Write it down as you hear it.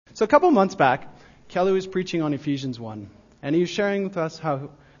So a couple months back, Kelly was preaching on Ephesians 1, and he was sharing with us how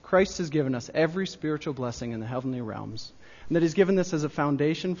Christ has given us every spiritual blessing in the heavenly realms, and that he's given this as a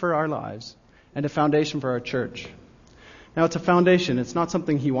foundation for our lives and a foundation for our church. Now, it's a foundation. It's not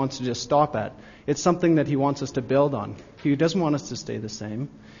something he wants to just stop at. It's something that he wants us to build on. He doesn't want us to stay the same.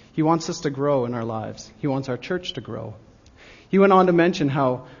 He wants us to grow in our lives. He wants our church to grow. He went on to mention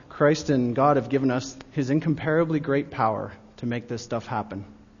how Christ and God have given us his incomparably great power to make this stuff happen.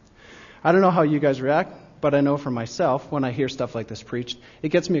 I don't know how you guys react, but I know for myself, when I hear stuff like this preached, it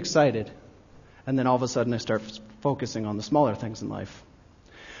gets me excited. And then all of a sudden I start focusing on the smaller things in life.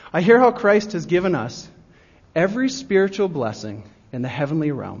 I hear how Christ has given us every spiritual blessing in the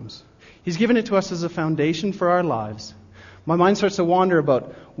heavenly realms. He's given it to us as a foundation for our lives. My mind starts to wander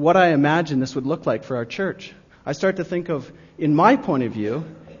about what I imagine this would look like for our church. I start to think of, in my point of view,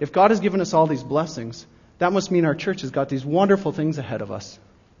 if God has given us all these blessings, that must mean our church has got these wonderful things ahead of us.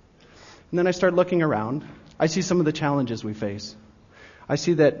 And then I start looking around. I see some of the challenges we face. I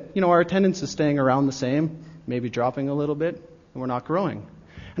see that, our attendance is staying around the same, maybe dropping a little bit, and we're not growing.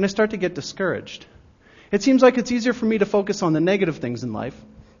 And I start to get discouraged. It seems like it's easier for me to focus on the negative things in life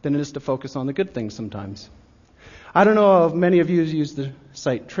than it is to focus on the good things sometimes. I don't know if many of you use the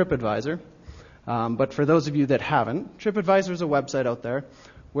site TripAdvisor, but for those of you that haven't, TripAdvisor is a website out there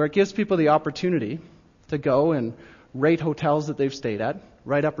where it gives people the opportunity to go and rate hotels that they've stayed at,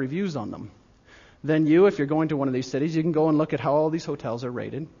 write up reviews on them. Then you, if you're going to one of these cities, you can go and look at how all these hotels are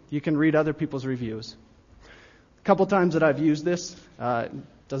rated. You can read other people's reviews. A couple times that I've used this, it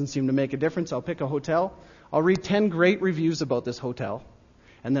doesn't seem to make a difference. I'll pick a hotel. I'll read 10 great reviews about this hotel,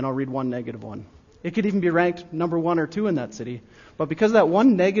 and then I'll read one negative one. It could even be ranked number 1 or 2 in that city. But because of that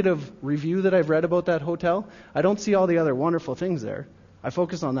one negative review that I've read about that hotel, I don't see all the other wonderful things there. I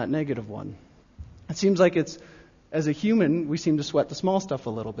focus on that negative one. It seems like as a human, we seem to sweat the small stuff a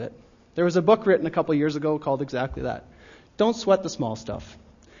little bit. There was a book written a couple years ago called exactly that. Don't sweat the small stuff.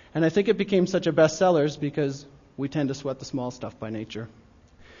 And I think it became such a bestseller because we tend to sweat the small stuff by nature.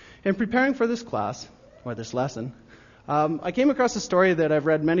 In preparing for this class, or this lesson, I came across a story that I've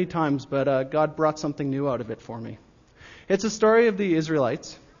read many times, but God brought something new out of it for me. It's a story of the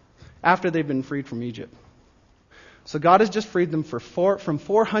Israelites after they've been freed from Egypt. So God has just freed them from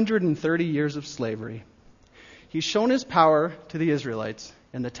 430 years of slavery. He's shown his power to the Israelites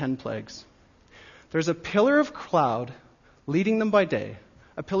in the 10 plagues. There's a pillar of cloud leading them by day,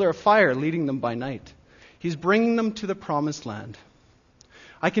 a pillar of fire leading them by night. He's bringing them to the promised land.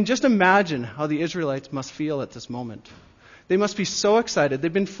 I can just imagine how the Israelites must feel at this moment. They must be so excited.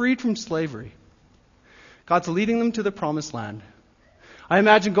 They've been freed from slavery. God's leading them to the promised land. I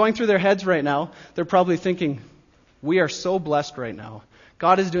imagine going through their heads right now, they're probably thinking, we are so blessed right now.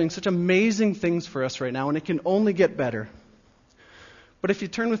 God is doing such amazing things for us right now, and it can only get better. But if you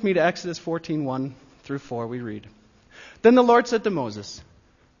turn with me to Exodus 14:1 through 4, we read, Then the Lord said to Moses,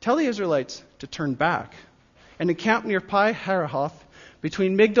 Tell the Israelites to turn back and encamp near Pi-hahiroth,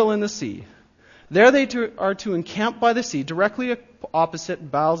 between Migdol and the sea. There they are to encamp by the sea, directly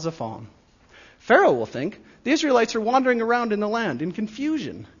opposite Baal-zephon. Pharaoh will think, the Israelites are wandering around in the land in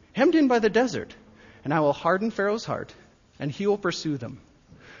confusion, hemmed in by the desert. And I will harden Pharaoh's heart, and he will pursue them.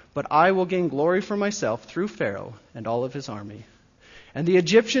 But I will gain glory for myself through Pharaoh and all of his army. And the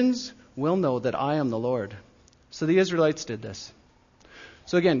Egyptians will know that I am the Lord. So the Israelites did this.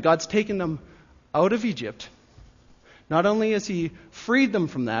 So again, God's taken them out of Egypt. Not only has he freed them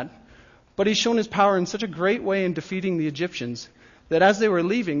from that, but he's shown his power in such a great way in defeating the Egyptians that as they were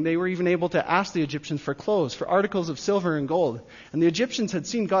leaving, they were even able to ask the Egyptians for clothes, for articles of silver and gold. And the Egyptians had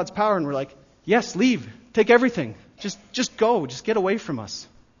seen God's power and were like, yes, leave, take everything. Just go, just get away from us.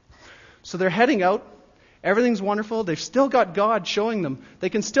 So they're heading out. Everything's wonderful. They've still got God showing them. They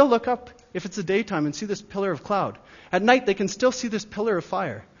can still look up if it's the daytime and see this pillar of cloud. At night, they can still see this pillar of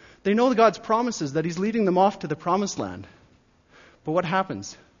fire. They know God's promises that he's leading them off to the promised land. But what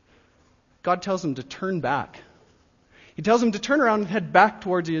happens? God tells them to turn back. He tells them to turn around and head back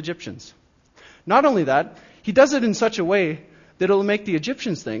towards the Egyptians. Not only that, he does it in such a way that it'll make the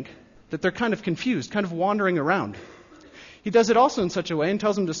Egyptians think that they're kind of confused, kind of wandering around. He does it also in such a way and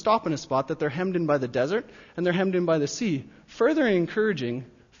tells them to stop in a spot that they're hemmed in by the desert and they're hemmed in by the sea, further encouraging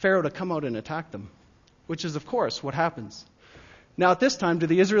Pharaoh to come out and attack them, which is, of course, what happens. Now, at this time, do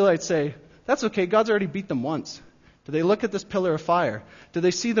the Israelites say, that's okay, God's already beat them once? Do they look at this pillar of fire? Do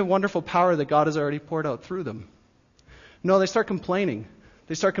they see the wonderful power that God has already poured out through them? No, they start complaining.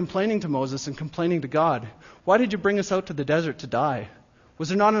 They start complaining to Moses and complaining to God. Why did you bring us out to the desert to die? Was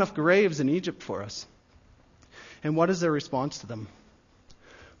there not enough graves in Egypt for us? And what is their response to them?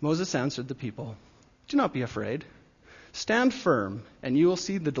 Moses answered the people, do not be afraid. Stand firm, and you will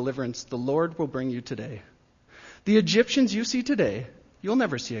see the deliverance the Lord will bring you today. The Egyptians you see today, you'll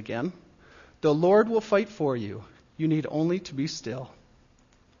never see again. The Lord will fight for you. You need only to be still.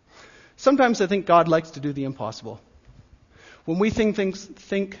 Sometimes I think God likes to do the impossible. When we think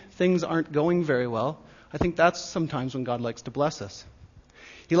things aren't going very well, I think that's sometimes when God likes to bless us.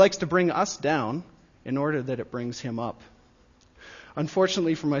 He likes to bring us down in order that it brings him up.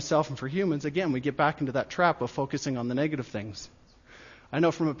 Unfortunately for myself and for humans, again, we get back into that trap of focusing on the negative things. I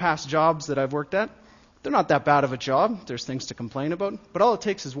know from past jobs that I've worked at, they're not that bad of a job. There's things to complain about. But all it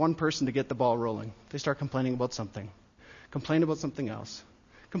takes is one person to get the ball rolling. They start complaining about something. Complain about something else.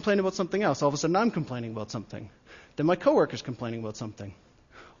 Complain about something else. All of a sudden, I'm complaining about something. Then my coworker's complaining about something.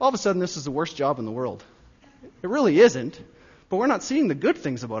 All of a sudden, this is the worst job in the world. It really isn't. But we're not seeing the good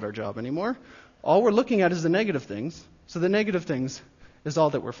things about our job anymore. All we're looking at is the negative things. So the negative things is all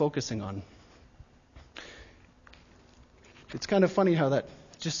that we're focusing on. It's kind of funny how that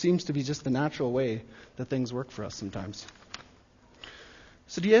just seems to be just the natural way that things work for us sometimes.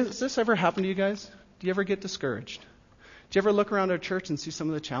 So does this ever happen to you guys? Do you ever get discouraged? Do you ever look around our church and see some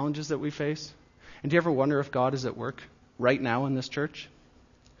of the challenges that we face? And do you ever wonder if God is at work right now in this church?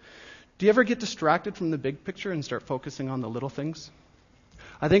 Do you ever get distracted from the big picture and start focusing on the little things?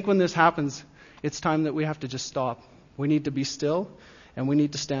 I think when this happens, it's time that we have to just stop. We need to be still, and we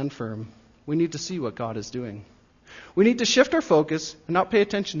need to stand firm. We need to see what God is doing. We need to shift our focus and not pay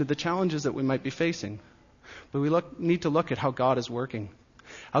attention to the challenges that we might be facing. But we need to look at how God is working,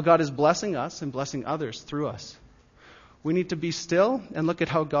 how God is blessing us and blessing others through us. We need to be still and look at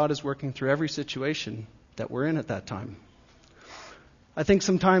how God is working through every situation that we're in at that time. I think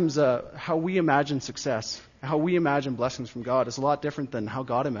sometimes how we imagine success, how we imagine blessings from God is a lot different than how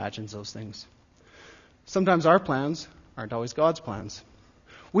God imagines those things. Sometimes our plans aren't always God's plans.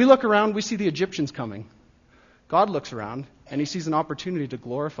 We look around, we see the Egyptians coming. God looks around, and he sees an opportunity to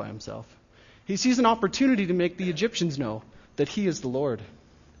glorify himself. He sees an opportunity to make the Egyptians know that he is the Lord.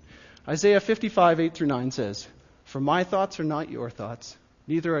 Isaiah 55, 8-9 says, "For my thoughts are not your thoughts,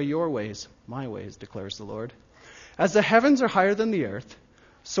 neither are your ways my ways, declares the Lord. As the heavens are higher than the earth,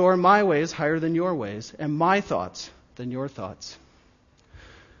 so are my ways higher than your ways, and my thoughts than your thoughts."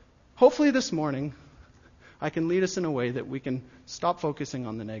 Hopefully this morning, I can lead us in a way that we can stop focusing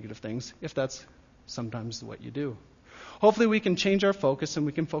on the negative things, if that's sometimes what you do. Hopefully we can change our focus and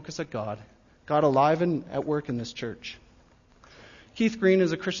we can focus at God alive and at work in this church. Keith Green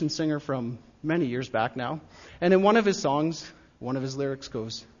is a Christian singer from many years back now, and in one of his songs, one of his lyrics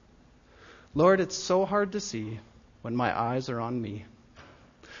goes, "Lord, it's so hard to see when my eyes are on me."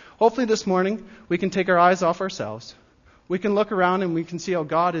 Hopefully this morning we can take our eyes off ourselves. We can look around and we can see how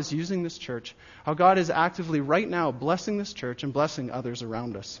God is using this church, how God is actively right now blessing this church and blessing others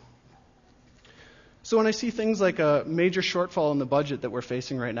around us. So when I see things like a major shortfall in the budget that we're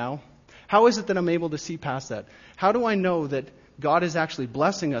facing right now, how is it that I'm able to see past that? How do I know that God is actually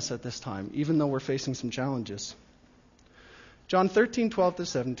blessing us at this time, even though we're facing some challenges? John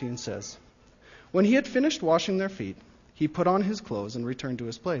 13:12-17 says, "When he had finished washing their feet, he put on his clothes and returned to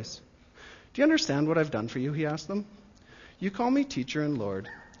his place. 'Do you understand what I've done for you?' he asked them. 'You call me teacher and Lord,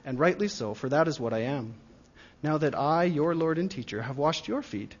 and rightly so, for that is what I am. Now that I, your Lord and teacher, have washed your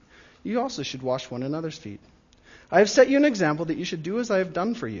feet, you also should wash one another's feet. I have set you an example that you should do as I have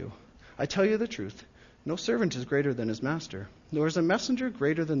done for you. I tell you the truth, no servant is greater than his master, nor is a messenger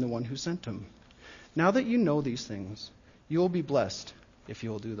greater than the one who sent him. Now that you know these things, you will be blessed if you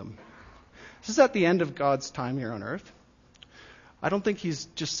will do them." This is at the end of God's time here on earth. I don't think he's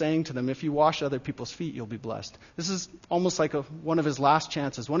just saying to them, if you wash other people's feet, you'll be blessed. This is almost like one of his last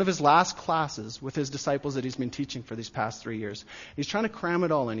chances, one of his last classes with his disciples that he's been teaching for these past 3 years. He's trying to cram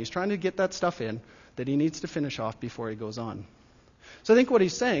it all in. He's trying to get that stuff in that he needs to finish off before he goes on. So I think what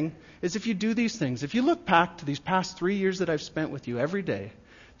he's saying is if you do these things, if you look back to these past 3 years that I've spent with you every day,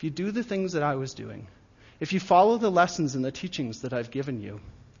 if you do the things that I was doing, if you follow the lessons and the teachings that I've given you,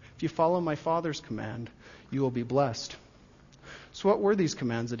 if you follow my Father's command, you will be blessed. So what were these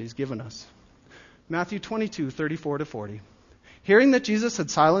commands that he's given us? Matthew 22:34-40. Hearing that Jesus had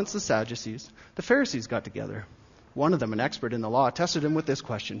silenced the Sadducees, the Pharisees got together. One of them, an expert in the law, tested him with this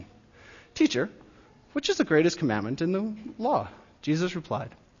question. "Teacher, which is the greatest commandment in the law?" Jesus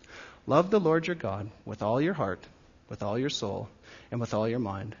replied, "Love the Lord your God with all your heart, with all your soul, and with all your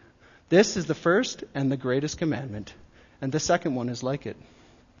mind. This is the first and the greatest commandment, and the second one is like it.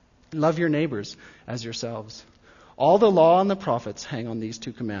 Love your neighbors as yourselves. All the law and the prophets hang on these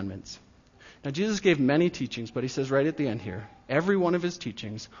two commandments." Now, Jesus gave many teachings, but he says right at the end here, every one of his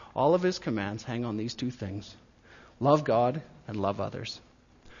teachings, all of his commands hang on these two things. Love God and love others.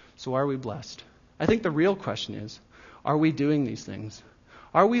 So are we blessed? I think the real question is, Are we doing these things?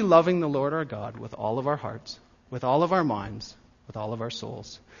 Are we loving the Lord our God with all of our hearts, with all of our minds, with all of our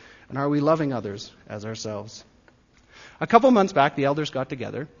souls? And are we loving others as ourselves? A couple months back, the elders got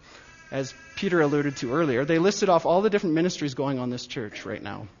together. As Peter alluded to earlier, they listed off all the different ministries going on in this church right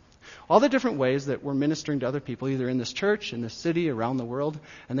now. All the different ways that we're ministering to other people, either in this church, in this city, around the world.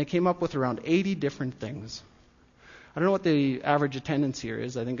 And they came up with around 80 different things. I don't know what the average attendance here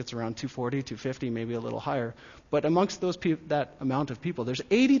is. I think it's around 240, 250, maybe a little higher. But amongst those that amount of people, there's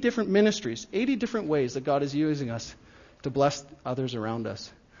 80 different ministries, 80 different ways that God is using us to bless others around us.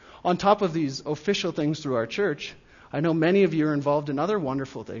 On top of these official things through our church, I know many of you are involved in other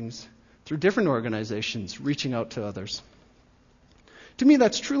wonderful things through different organizations, reaching out to others. To me,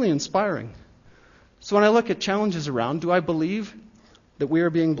 that's truly inspiring. So when I look at challenges around, do I believe that we are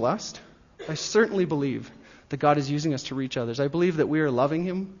being blessed? I certainly believe that God is using us to reach others. I believe that we are loving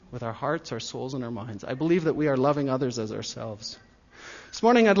Him with our hearts, our souls, and our minds. I believe that we are loving others as ourselves. This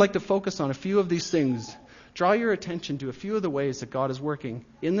morning, I'd like to focus on a few of these things. Draw your attention to a few of the ways that God is working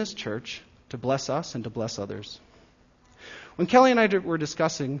in this church to bless us and to bless others. When Kelly and I were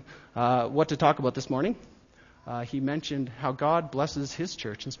discussing what to talk about this morning, he mentioned how God blesses His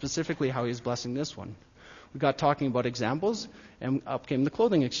church, and specifically how He's blessing this one. We got talking about examples, and up came the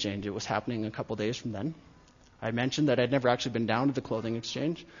clothing exchange. It was happening a couple days from then. I mentioned that I'd never actually been down to the clothing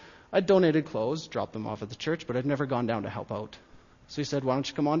exchange. I'd donated clothes, dropped them off at the church, but I'd never gone down to help out. So he said, why don't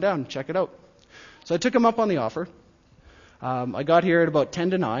you come on down and check it out? So I took him up on the offer. I got here at about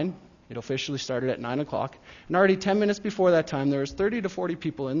 10 to 9. It officially started at 9 o'clock. And already 10 minutes before that time, there was 30 to 40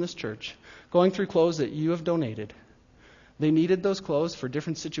 people in this church going through clothes that you have donated. They needed those clothes for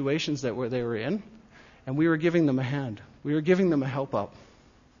different situations that they were in, and we were giving them a hand. We were giving them a help up.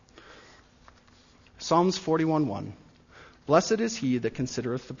 Psalms 41:1. Blessed is he that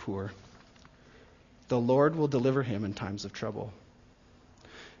considereth the poor. The Lord will deliver him in times of trouble.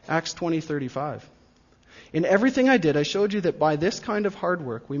 Acts 20:35. In everything I did, I showed you that by this kind of hard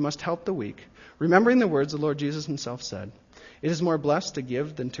work we must help the weak, remembering the words the Lord Jesus Himself said, it is more blessed to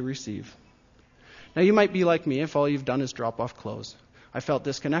give than to receive. Now you might be like me if all you've done is drop off clothes. I felt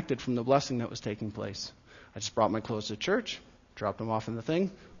disconnected from the blessing that was taking place. I just brought my clothes to church, dropped them off in the thing,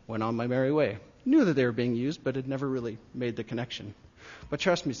 went on my merry way. Knew that they were being used, but had never really made the connection. But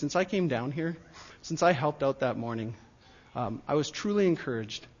trust me, since I came down here, since I helped out that morning, I was truly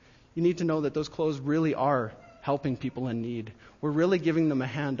encouraged. You need to know that those clothes really are helping people in need. We're really giving them a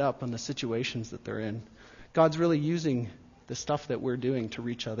hand up on the situations that they're in. God's really using the stuff that we're doing to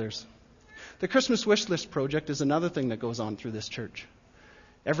reach others. The Christmas Wish List project is another thing that goes on through this church.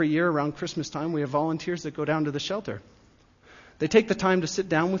 Every year around Christmas time, we have volunteers that go down to the shelter. They take the time to sit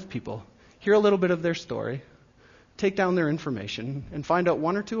down with people, hear a little bit of their story, take down their information, and find out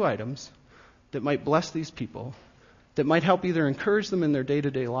one or two items that might bless these people, that might help either encourage them in their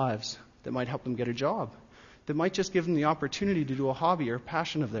day-to-day lives, that might help them get a job, that might just give them the opportunity to do a hobby or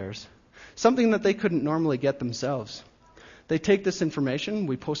passion of theirs, something that they couldn't normally get themselves. They take this information,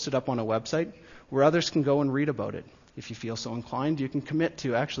 we post it up on a website where others can go and read about it. If you feel so inclined, you can commit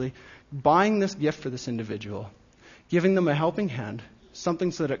to actually buying this gift for this individual, giving them a helping hand,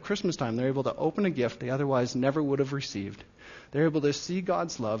 something so that at Christmas time they're able to open a gift they otherwise never would have received. They're able to see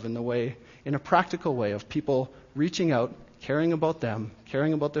God's love in a practical way of people reaching out, caring about them,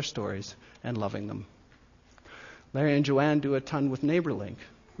 caring about their stories, and loving them. Larry and Joanne do a ton with NeighborLink.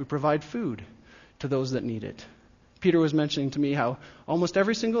 We provide food to those that need it. Peter was mentioning to me how almost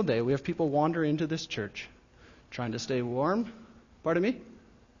every single day we have people wander into this church trying to stay warm. Pardon me?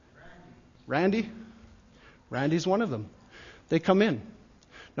 Randy? Randy's one of them. They come in.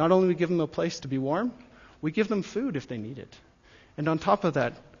 Not only do we give them a place to be warm, we give them food if they need it. And on top of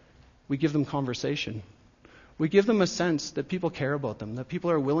that, we give them conversation. We give them a sense that people care about them, that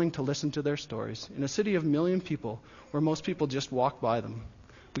people are willing to listen to their stories. In a city of 1 million people, where most people just walk by them,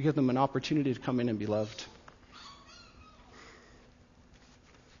 we give them an opportunity to come in and be loved.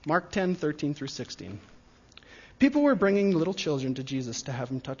 Mark 10:13 through 16. People were bringing little children to Jesus to have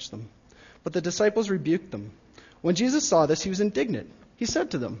him touch them, but the disciples rebuked them. When Jesus saw this, he was indignant. He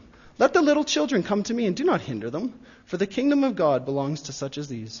said to them, "Let the little children come to me and do not hinder them, for the kingdom of God belongs to such as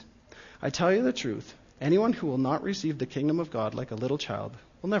these. I tell you the truth, anyone who will not receive the kingdom of God like a little child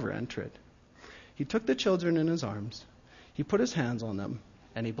will never enter it." He took the children in his arms, he put his hands on them,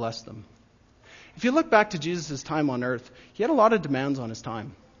 and he blessed them. If you look back to Jesus' time on earth, he had a lot of demands on his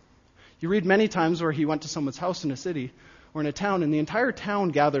time. You read many times where he went to someone's house in a city or in a town, and the entire town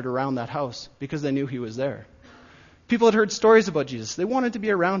gathered around that house because they knew he was there. People had heard stories about Jesus. They wanted to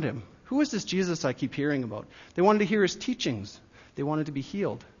be around him. Who is this Jesus I keep hearing about? They wanted to hear his teachings. They wanted to be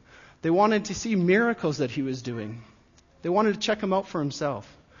healed. They wanted to see miracles that he was doing. They wanted to check him out for himself.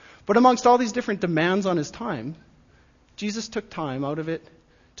 But amongst all these different demands on his time, Jesus took time out of it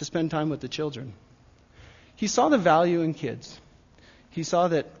to spend time with the children. He saw the value in kids. He saw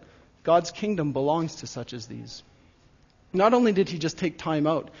that God's kingdom belongs to such as these. Not only did he just take time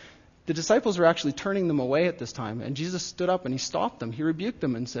out, the disciples were actually turning them away at this time, and Jesus stood up and he stopped them. He rebuked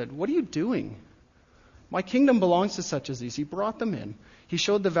them and said, "What are you doing? My kingdom belongs to such as these." He brought them in. He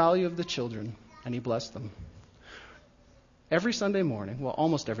showed the value of the children, and he blessed them. Every Sunday morning, well,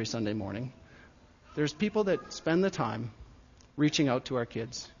 almost every Sunday morning, there's people that spend the time reaching out to our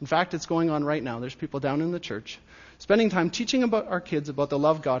kids. In fact, it's going on right now. There's people down in the church spending time teaching about our kids about the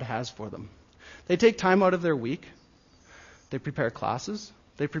love God has for them. They take time out of their week. They prepare classes.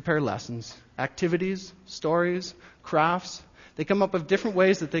 They prepare lessons, activities, stories, crafts. They come up with different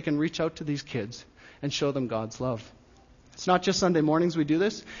ways that they can reach out to these kids and show them God's love. It's not just Sunday mornings we do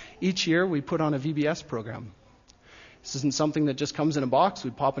this. Each year we put on a VBS program. This isn't something that just comes in a box. We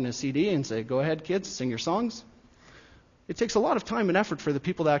pop in a CD and say, "Go ahead, kids, sing your songs." It takes a lot of time and effort for the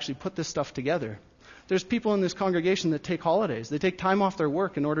people to actually put this stuff together. There's people in this congregation that take holidays. They take time off their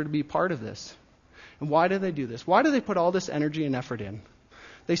work in order to be part of this. And why do they do this? Why do they put all this energy and effort in?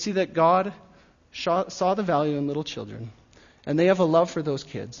 They see that God saw the value in little children, and they have a love for those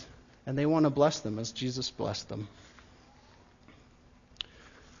kids, and they want to bless them as Jesus blessed them.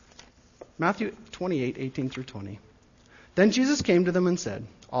 Matthew 28:18-20. Then Jesus came to them and said,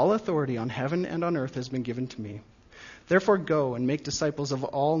 "All authority on heaven and on earth has been given to me. Therefore go and make disciples of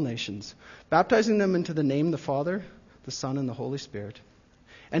all nations, baptizing them into the name of the Father, the Son, and the Holy Spirit,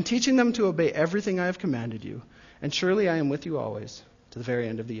 and teaching them to obey everything I have commanded you. And surely I am with you always, to the very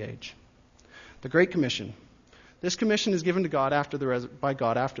end of the age." The Great Commission. This commission is given to God by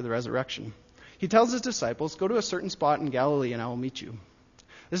God after the resurrection. He tells his disciples, "Go to a certain spot in Galilee and I will meet you."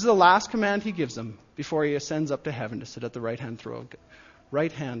 This is the last command he gives them before he ascends up to heaven to sit at the right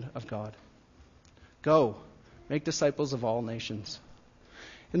hand of God. Go, make disciples of all nations.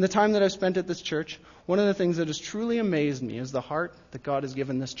 In the time that I've spent at this church, one of the things that has truly amazed me is the heart that God has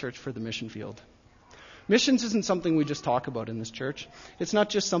given this church for the mission field. Missions isn't something we just talk about in this church. It's not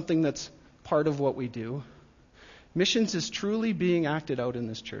just something that's part of what we do. Missions is truly being acted out in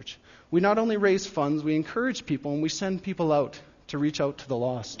this church. We not only raise funds, we encourage people, and we send people out to reach out to the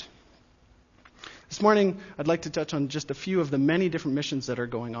lost. This morning, I'd like to touch on just a few of the many different missions that are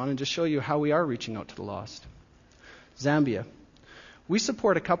going on and just show you how we are reaching out to the lost. Zambia. We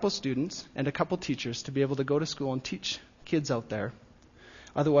support a couple students and a couple teachers to be able to go to school and teach kids out there,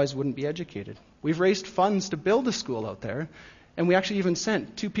 otherwise wouldn't be educated. We've raised funds to build a school out there, and we actually even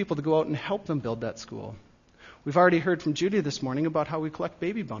sent 2 people to go out and help them build that school. We've already heard from Judy this morning about how we collect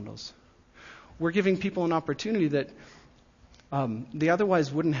baby bundles. We're giving people an opportunity that they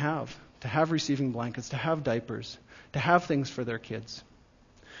otherwise wouldn't have, to have receiving blankets, to have diapers, to have things for their kids.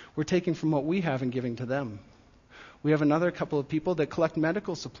 We're taking from what we have and giving to them. We have another couple of people that collect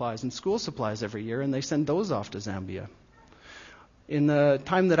medical supplies and school supplies every year, and they send those off to Zambia. In the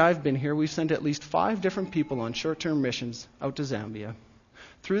time that I've been here, we've sent at least 5 different people on short-term missions out to Zambia.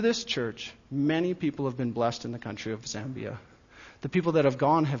 Through this church, many people have been blessed in the country of Zambia. The people that have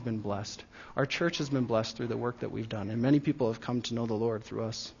gone have been blessed. Our church has been blessed through the work that we've done, and many people have come to know the Lord through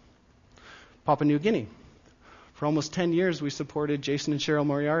us. Papua New Guinea. For almost 10 years, we supported Jason and Cheryl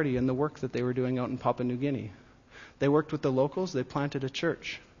Moriarty in the work that they were doing out in Papua New Guinea. They worked with the locals. They planted a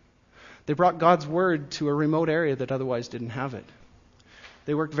church. They brought God's word to a remote area that otherwise didn't have it.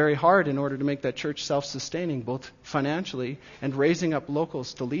 They worked very hard in order to make that church self-sustaining, both financially and raising up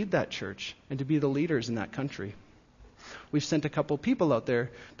locals to lead that church and to be the leaders in that country. We've sent a couple people out there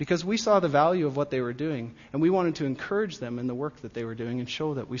because we saw the value of what they were doing, and we wanted to encourage them in the work that they were doing and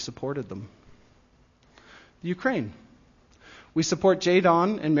show that we supported them. Ukraine. We support Jay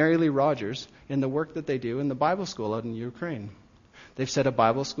Don and Mary Lee Rogers in the work that they do in the Bible school out in Ukraine. They've set a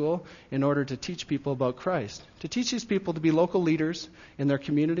Bible school in order to teach people about Christ, to teach these people to be local leaders in their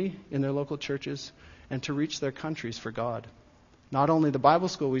community, in their local churches, and to reach their countries for God. Not only the Bible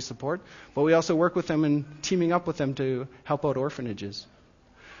school we support, but we also work with them and teaming up with them to help out orphanages.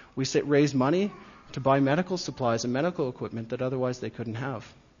 We raise money to buy medical supplies and medical equipment that otherwise they couldn't have.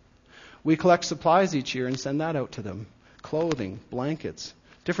 We collect supplies each year and send that out to them. Clothing, blankets,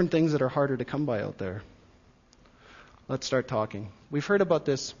 different things that are harder to come by out there. Let's start talking. We've heard about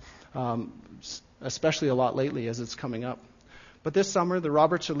this especially a lot lately as it's coming up. But this summer, the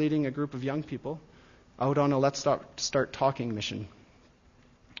Roberts are leading a group of young people out on a Let's Start Talking mission.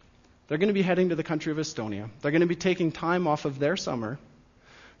 They're going to be heading to the country of Estonia. They're going to be taking time off of their summer.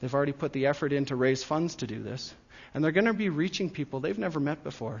 They've already put the effort in to raise funds to do this. And they're going to be reaching people they've never met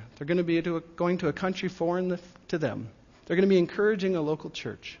before. They're going to be going to a country foreign to them, They're going to be encouraging a local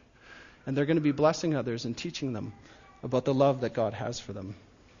church. And they're going to be blessing others and teaching them about the love that God has for them.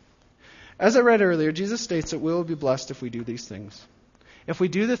 As I read earlier, Jesus states that we will be blessed if we do these things. If we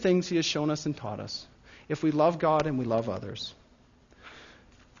do the things he has shown us and taught us. If we love God and we love others.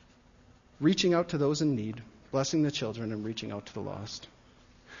 Reaching out to those in need, blessing the children, and reaching out to the lost.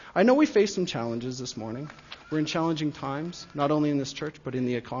 I know we face some challenges this morning. We're in challenging times, not only in this church, but in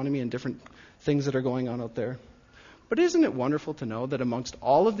the economy and different things that are going on out there. But isn't it wonderful to know that amongst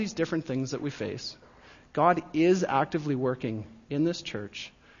all of these different things that we face, God is actively working in this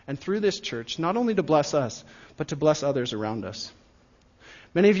church and through this church, not only to bless us, but to bless others around us.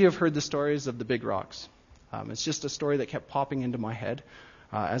 Many of you have heard the stories of the big rocks. It's just a story that kept popping into my head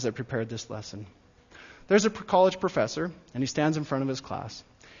as I prepared this lesson. There's a college professor, and he stands in front of his class.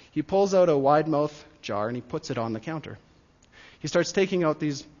 He pulls out a wide-mouth jar, and he puts it on the counter. He starts taking out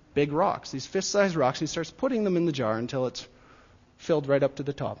these big rocks, these fist-sized rocks, and he starts putting them in the jar until it's filled right up to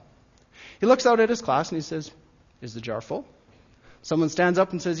the top. He looks out at his class, and he says, "Is the jar full?" Someone stands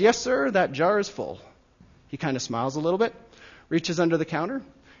up and says, "Yes, sir, that jar is full." He kind of smiles a little bit, reaches under the counter,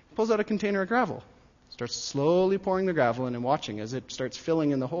 pulls out a container of gravel, starts slowly pouring the gravel in and watching as it starts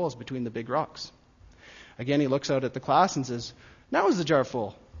filling in the holes between the big rocks. Again, he looks out at the class and says, "Now is the jar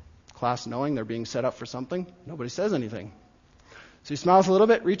full?" Class, knowing they're being set up for something, nobody says anything. So he smiles a little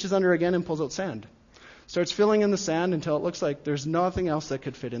bit, reaches under again, and pulls out sand. Starts filling in the sand until it looks like there's nothing else that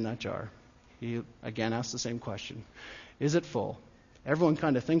could fit in that jar. He again asks the same question. Is it full? Everyone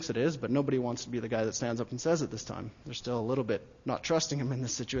kind of thinks it is, but nobody wants to be the guy that stands up and says it this time. They're still a little bit not trusting him in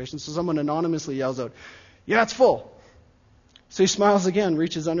this situation. So someone anonymously yells out, "Yeah, it's full." So he smiles again,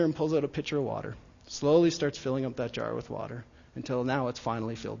 reaches under and pulls out a pitcher of water. Slowly starts filling up that jar with water until now it's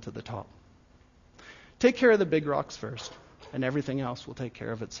finally filled to the top. Take care of the big rocks first, and everything else will take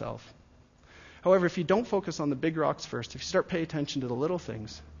care of itself. However, if you don't focus on the big rocks first, if you start paying attention to the little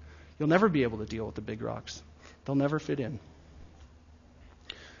things, you'll never be able to deal with the big rocks. They'll never fit in.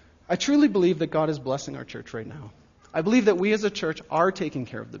 I truly believe that God is blessing our church right now. I believe that we as a church are taking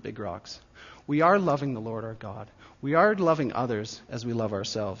care of the big rocks. We are loving the Lord our God. We are loving others as we love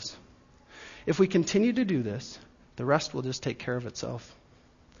ourselves. If we continue to do this, the rest will just take care of itself.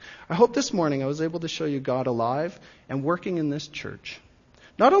 I hope this morning I was able to show you God alive and working in this church.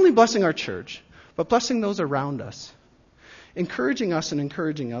 Not only blessing our church, but blessing those around us. Encouraging us and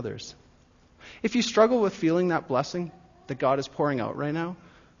encouraging others. If you struggle with feeling that blessing that God is pouring out right now,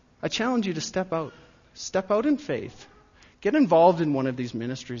 I challenge you to step out. Step out in faith. Get involved in one of these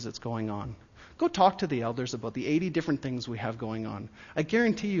ministries that's going on. Go talk to the elders about the 80 different things we have going on. I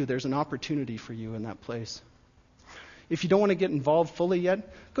guarantee you there's an opportunity for you in that place. If you don't want to get involved fully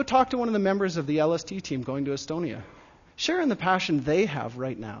yet, go talk to one of the members of the LST team going to Estonia. Share in the passion they have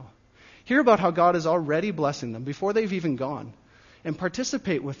right now. Hear about how God is already blessing them before they've even gone. And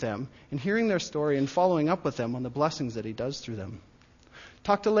participate with them in hearing their story and following up with them on the blessings that he does through them.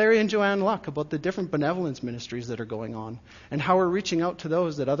 Talk to Larry and Joanne Luck about the different benevolence ministries that are going on and how we're reaching out to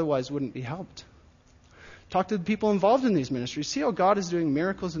those that otherwise wouldn't be helped. Talk to the people involved in these ministries. See how God is doing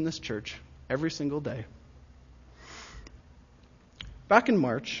miracles in this church every single day. Back in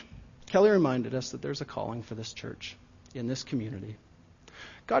March, Kelly reminded us that there's a calling for this church in this community.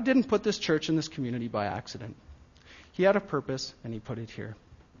 God didn't put this church in this community by accident. He had a purpose and he put it here.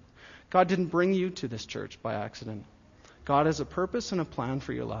 God didn't bring you to this church by accident. God has a purpose and a plan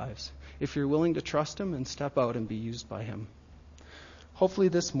for your lives if you're willing to trust him and step out and be used by him. Hopefully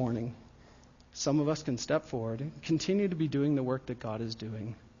this morning, some of us can step forward and continue to be doing the work that God is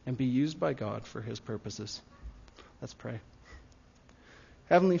doing and be used by God for his purposes. Let's pray.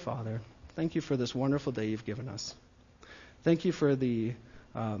 Heavenly Father, thank you for this wonderful day you've given us. Thank you for the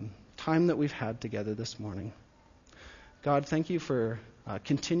time that we've had together this morning. God, thank you for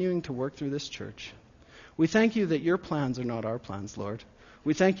continuing to work through this church. We thank you that your plans are not our plans, Lord.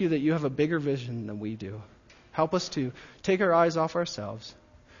 We thank you that you have a bigger vision than we do. Help us to take our eyes off ourselves,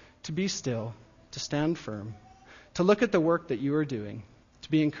 to be still, to stand firm, to look at the work that you are doing,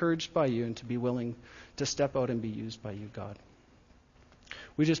 to be encouraged by you, and to be willing to step out and be used by you, God.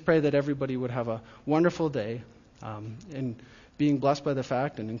 We just pray that everybody would have a wonderful day in being blessed by the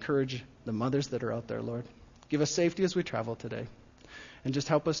fact and encourage the mothers that are out there, Lord. Give us safety as we travel today. And just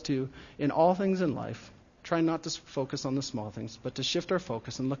help us to, in all things in life, try not to focus on the small things, but to shift our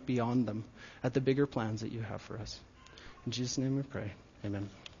focus and look beyond them at the bigger plans that you have for us. In Jesus' name we pray. Amen.